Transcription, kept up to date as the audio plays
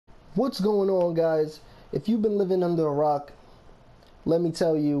What's going on, guys? If you've been living under a rock, let me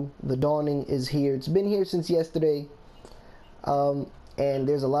tell you, the dawning is here. It's been here since yesterday, and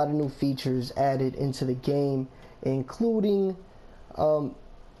there's a lot of new features added into the game, including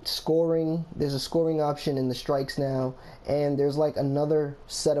scoring. There's a scoring option in the strikes now, and there's like another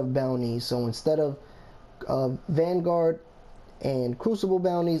set of bounties. So instead of Vanguard and Crucible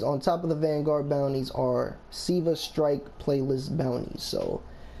bounties, on top of the Vanguard bounties are Siva Strike playlist bounties. So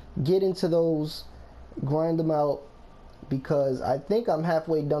get into those, grind them out, because I think I'm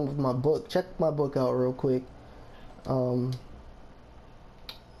halfway done with my book. Check my book out real quick.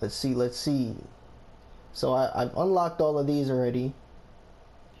 Let's see. So I've unlocked all of these already.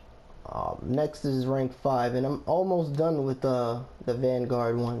 Next is rank 5, and I'm almost done with the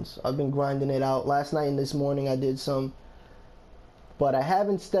Vanguard ones. I've been grinding it out. Last night and this morning I did some, but I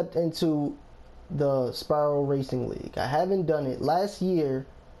haven't stepped into the Sparrow Racing League. I haven't done it. Last year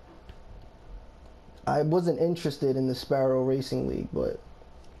I wasn't interested in the Sparrow Racing League, but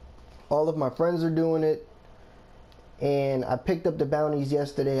all of my friends are doing it, and I picked up the bounties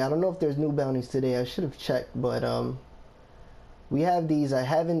yesterday. I don't know if there's new bounties today. I should have checked, but we have these. I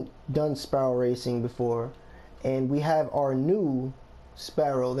haven't done Sparrow Racing before, and we have our new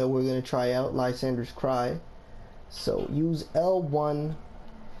Sparrow that we're going to try out, Lysander's Cry. So use L1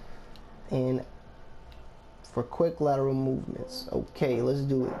 and for quick lateral movements. Okay, let's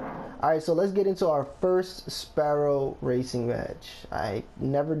do it. Alright, so let's get into our first Sparrow Racing match. I've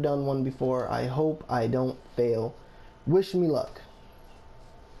never done one before. I hope I don't fail. Wish me luck.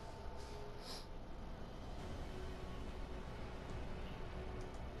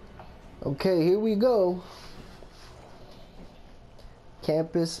 Okay, here we go.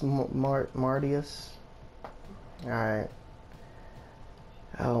 Campus Martius. Alright.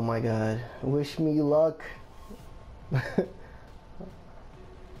 Oh my god. Wish me luck. This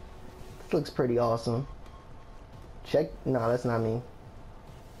looks pretty awesome. Check. No, that's not me.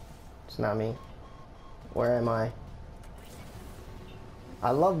 It's not me. Where am I?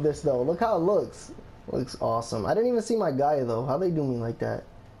 I love this though. Look how it looks. Looks awesome. I didn't even see my guy though. How they do me like that?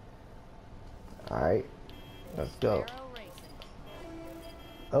 Alright. Let's go.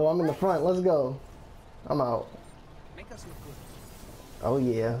 Oh, I'm in the front. Let's go. I'm out. Oh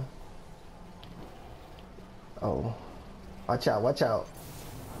yeah. Oh. Watch out, watch out.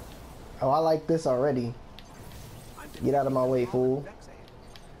 Oh, I like this already. Get out of my way, fool.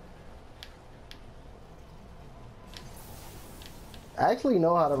 I actually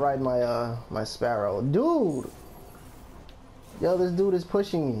know how to ride my my Sparrow. Dude! Yo, this dude is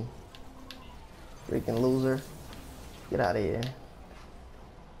pushing me. Freaking loser. Get out of here.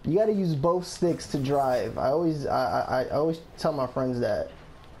 You gotta use both sticks to drive. I always tell my friends that,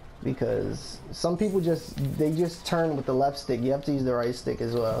 because some people just turn with the left stick. You have to use the right stick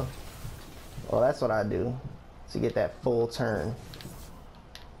as well. Well, that's what I do to get that full turn.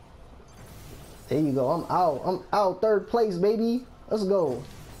 There you go. I'm out. I'm out. 3rd place, baby. Let's go.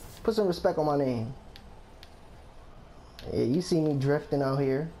 Put some respect on my name. Yeah, you see me drifting out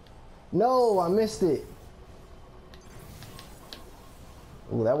here. No, I missed it.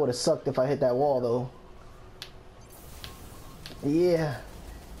 Ooh, that would have sucked if I hit that wall though. Yeah.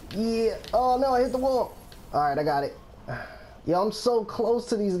 Yeah. Oh no, I hit the wall. Alright, I got it. Yo, I'm so close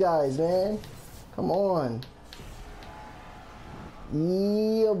to these guys, man. Come on.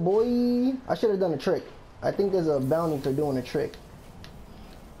 Yeah, boy. I should have done a trick. I think there's a bounty for doing a trick.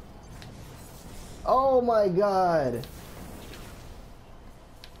 Oh my god.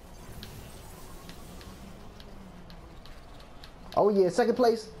 Oh yeah, 2nd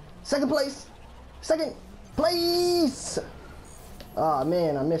place. 2nd place. 2nd place. Oh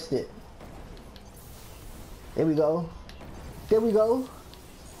man, I missed it. There we go. There we go.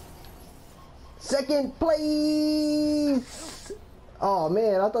 2nd place. Oh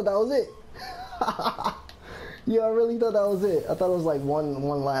man, I thought that was it. Yeah, I really thought that was it. I thought it was like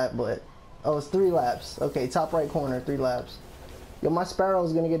one lap, but oh, it's 3 laps. Okay, top right corner, 3 laps. Yo, my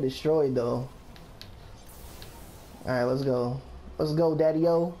Sparrow's gonna get destroyed though. All right, let's go. Let's go,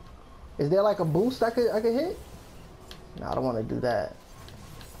 daddy-o. Is there like a boost I could hit? No, I don't want to do that.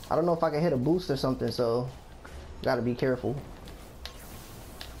 I don't know if I can hit a boost or something, so gotta be careful.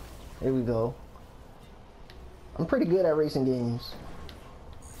 Here we go. I'm pretty good at racing games,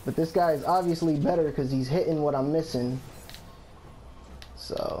 but this guy is obviously better because he's hitting what I'm missing.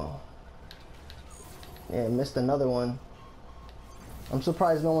 So yeah, missed another one. I'm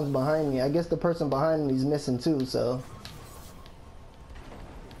surprised no one's behind me. I guess the person behind me is missing too, so.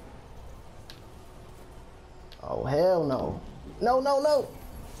 Oh hell no. No, no, no.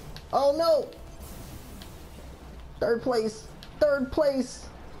 Oh no. 3rd place. 3rd place.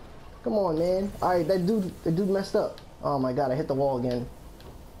 Come on, man. Alright, that dude messed up. Oh my god, I hit the wall again.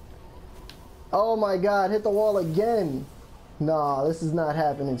 Oh my god, hit the wall again. Nah, this is not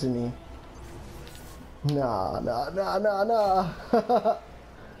happening to me. Nah.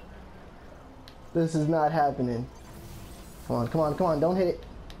 This is not happening. Come on, don't hit it.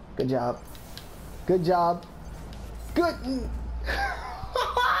 Good job. Good.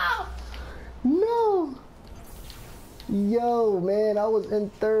 No. Yo, man, I was in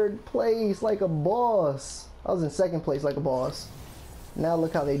 3rd place like a boss. I was in 2nd place like a boss. Now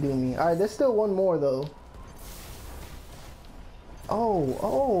look how they do me. Alright, there's still one more though.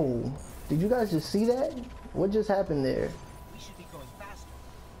 Oh. Did you guys just see that? What just happened there? We should be going faster.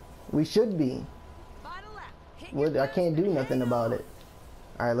 We should be. I can't do nothing about it.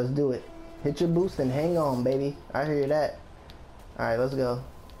 Alright, let's do it. Hit your boost and hang on, baby. I hear that. Alright, let's go.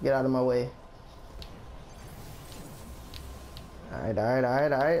 Get out of my way.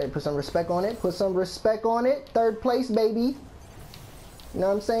 Alright. Put some respect on it. 3rd place, baby. You know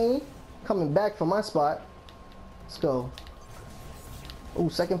what I'm saying? Coming back for my spot. Let's go. Ooh,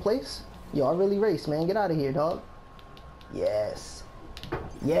 2nd place? Yo, I really raced, man. Get out of here, dog. Yes.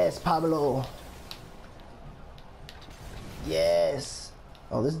 Yes, Pablo. Yes.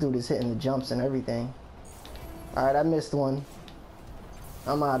 Oh, this dude is hitting the jumps and everything. Alright, I missed one.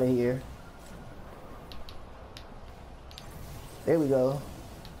 I'm out of here. There we go.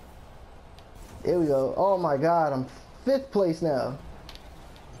 Oh my god, I'm 5th place now.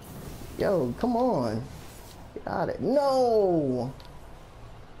 Yo, come on. Get out of it. No!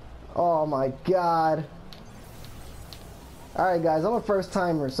 Oh my god. Alright guys, I'm a first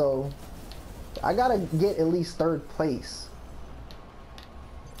timer, so I gotta get at least 3rd place.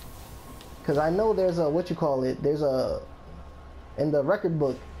 Cause I know there's a, in the record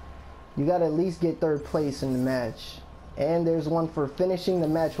book, you gotta at least get 3rd place in the match. And there's one for finishing the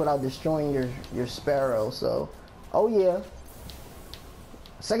match without destroying your Sparrow, so, oh yeah.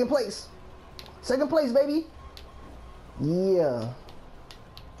 2nd place! 2nd place, baby! Yeah.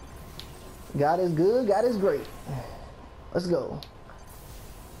 God is good, God is great. Let's go.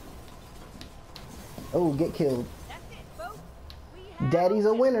 Oh, get killed. Daddy's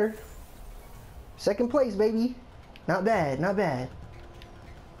a winner. 2nd place, baby. Not bad.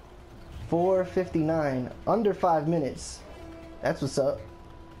 4:59, under 5 minutes. That's what's up.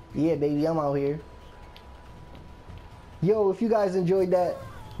 Yeah, baby, I'm out here. Yo, if you guys enjoyed that,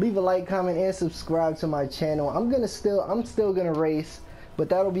 leave a like, comment, and subscribe to my channel. I'm still gonna race, but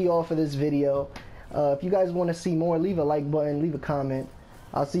that'll be all for this video. If you guys want to see more, leave a like button, leave a comment.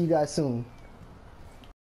 I'll see you guys soon.